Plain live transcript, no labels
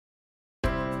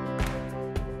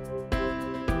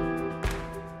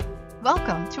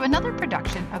Welcome to another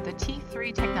production of the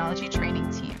T3 Technology Training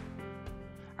Team.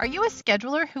 Are you a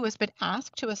scheduler who has been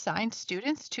asked to assign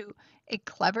students to a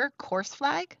CLVR course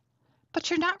flag, but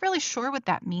you're not really sure what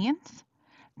that means?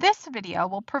 This video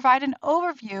will provide an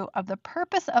overview of the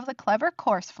purpose of the CLVR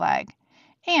course flag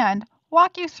and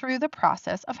walk you through the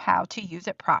process of how to use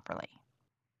it properly.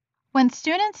 When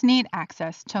students need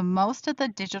access to most of the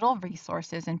digital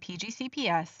resources in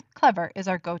PGCPS, CLVR is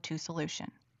our go-to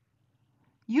solution.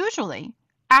 Usually,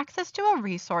 access to a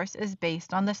resource is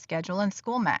based on the schedule in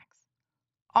SchoolMax.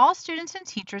 All students and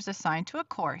teachers assigned to a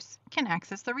course can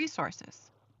access the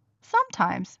resources.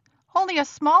 Sometimes, only a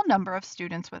small number of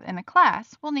students within a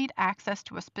class will need access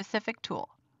to a specific tool.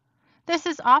 This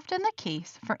is often the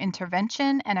case for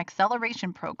intervention and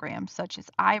acceleration programs such as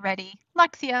iReady,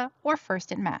 Lexia, or First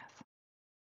in Math.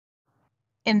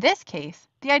 In this case,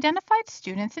 the identified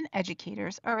students and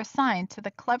educators are assigned to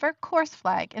the CLVR course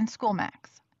flag in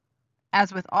SchoolMax.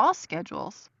 As with all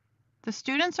schedules, the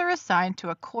students are assigned to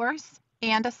a course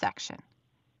and a section.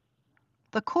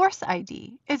 The course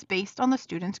ID is based on the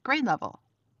student's grade level.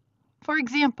 For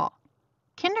example,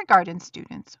 kindergarten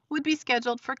students would be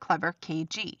scheduled for CLVR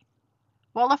KG,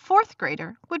 while a fourth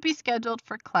grader would be scheduled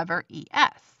for CLVR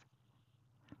ES.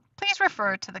 Please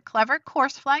refer to the CLVR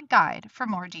course flag guide for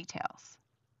more details.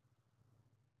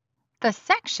 The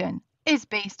section is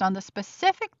based on the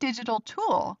specific digital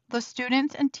tool the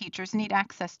students and teachers need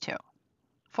access to.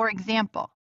 For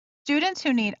example, students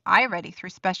who need iReady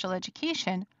through special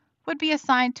education would be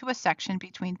assigned to a section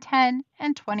between 10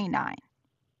 and 29.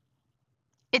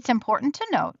 It's important to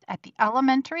note at the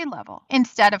elementary level,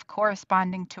 instead of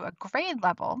corresponding to a grade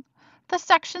level, the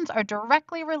sections are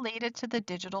directly related to the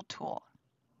digital tool.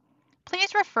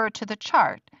 Please refer to the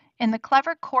chart in the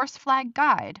CLVR course flag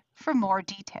guide for more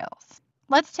details.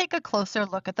 Let's take a closer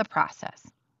look at the process.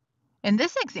 In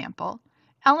this example,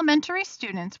 elementary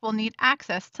students will need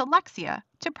access to Lexia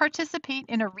to participate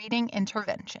in a reading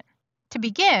intervention. To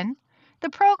begin, the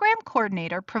program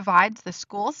coordinator provides the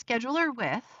school scheduler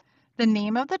with the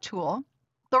name of the tool,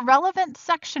 the relevant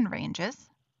section ranges,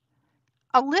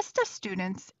 a list of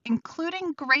students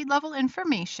including grade level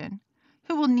information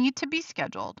who will need to be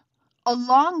scheduled,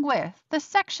 along with the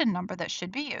section number that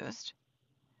should be used,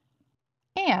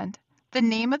 and the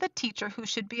name of the teacher who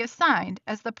should be assigned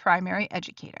as the primary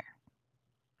educator.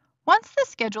 Once the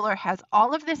scheduler has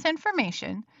all of this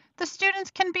information, the students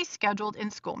can be scheduled in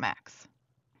SchoolMax.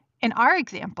 In our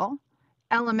example,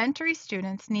 elementary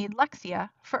students need Lexia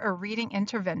for a reading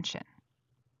intervention.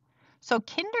 So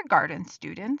kindergarten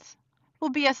students will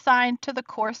be assigned to the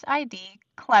course ID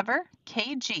CLVR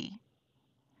KG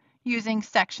using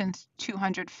sections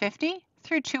 250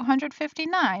 through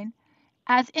 259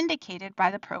 as indicated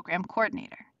by the program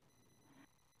coordinator.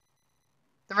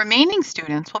 The remaining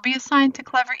students will be assigned to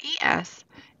CLVR ES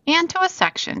and to a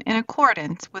section in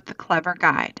accordance with the CLVR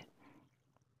guide.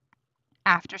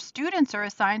 After students are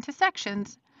assigned to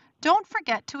sections, don't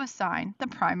forget to assign the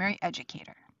primary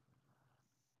educator.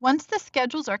 Once the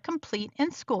schedules are complete in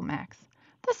SchoolMax,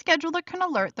 the scheduler can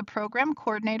alert the program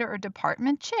coordinator or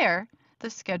department chair the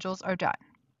schedules are done.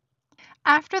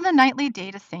 After the nightly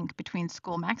data sync between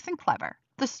SchoolMax and CLVR,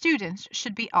 the students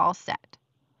should be all set.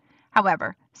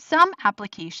 However, some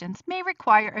applications may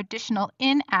require additional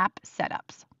in-app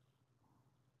setups.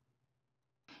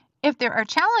 If there are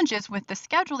challenges with the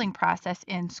scheduling process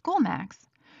in SchoolMax,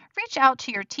 reach out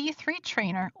to your T3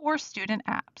 trainer or student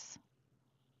apps.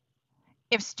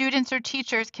 If students or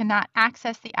teachers cannot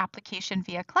access the application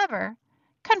via CLVR,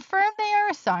 confirm they are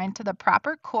assigned to the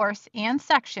proper course and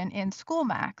section in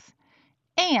SchoolMax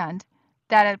and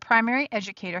that a primary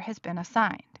educator has been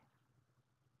assigned.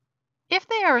 If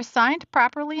they are assigned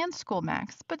properly in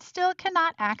SchoolMax but still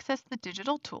cannot access the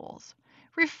digital tools,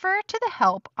 refer to the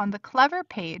help on the CLVR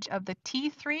page of the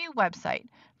T3 website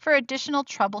for additional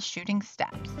troubleshooting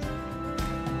steps.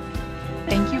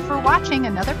 Thank you for watching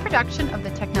another production of the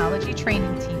Technology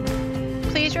Training Team.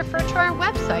 Please refer to our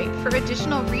website for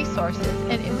additional resources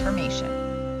and information.